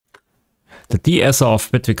The De-Esser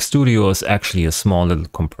of Bitwig Studio is actually a small little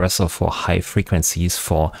compressor for high frequencies,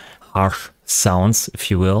 for harsh sounds,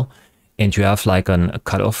 if you will. And you have like a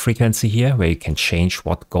cutoff frequency here where you can change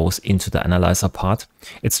what goes into the analyzer part.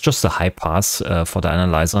 It's just a high pass for the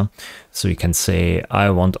analyzer. So you can say, I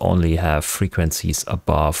want only have frequencies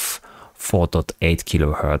above 4.8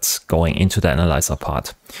 kilohertz going into the analyzer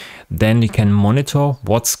part. Then you can monitor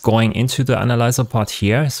what's going into the analyzer part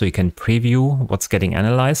here. So you can preview what's getting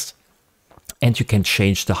analyzed. And you can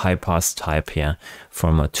change the high pass type here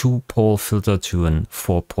from a 2-pole filter to a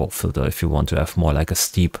 4-pole filter. If you want to have more like a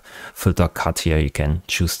steep filter cut here, you can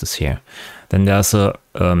choose this here. Then there's a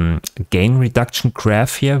gain reduction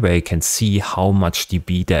graph here where you can see how much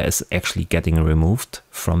dB there is actually getting removed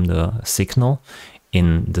from the signal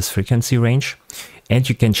in this frequency range. And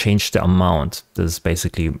you can change the amount. This is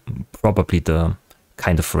basically probably the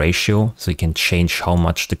kind of ratio. So you can change how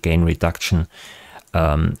much the gain reduction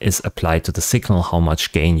is applied to the signal, how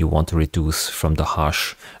much gain you want to reduce from the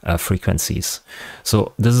harsh frequencies.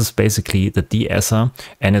 So this is basically the De-Esser,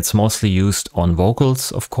 and it's mostly used on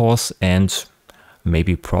vocals, of course, and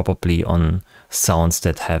maybe probably on sounds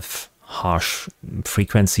that have harsh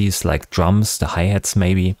frequencies like drums, the hi-hats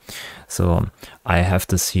maybe. So I have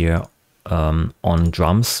this here on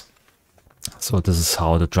drums. So this is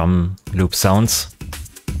how the drum loop sounds.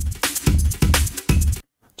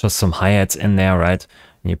 Just some hi-hats in there, right?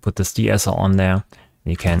 And you put this De-Esser on there.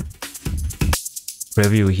 You can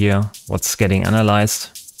preview here what's getting analyzed.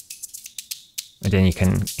 And then you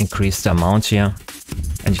can increase the amount here.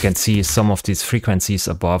 And you can see some of these frequencies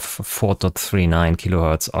above 4.39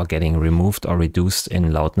 kilohertz are getting removed or reduced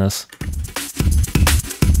in loudness.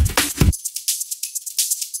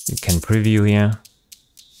 You can preview here.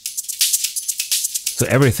 So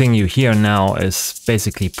everything you hear now is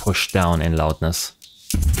basically pushed down in loudness.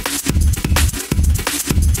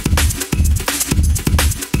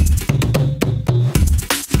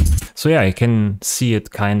 So yeah, you can see it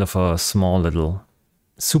kind of a small little,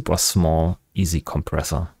 super small, easy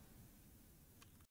compressor.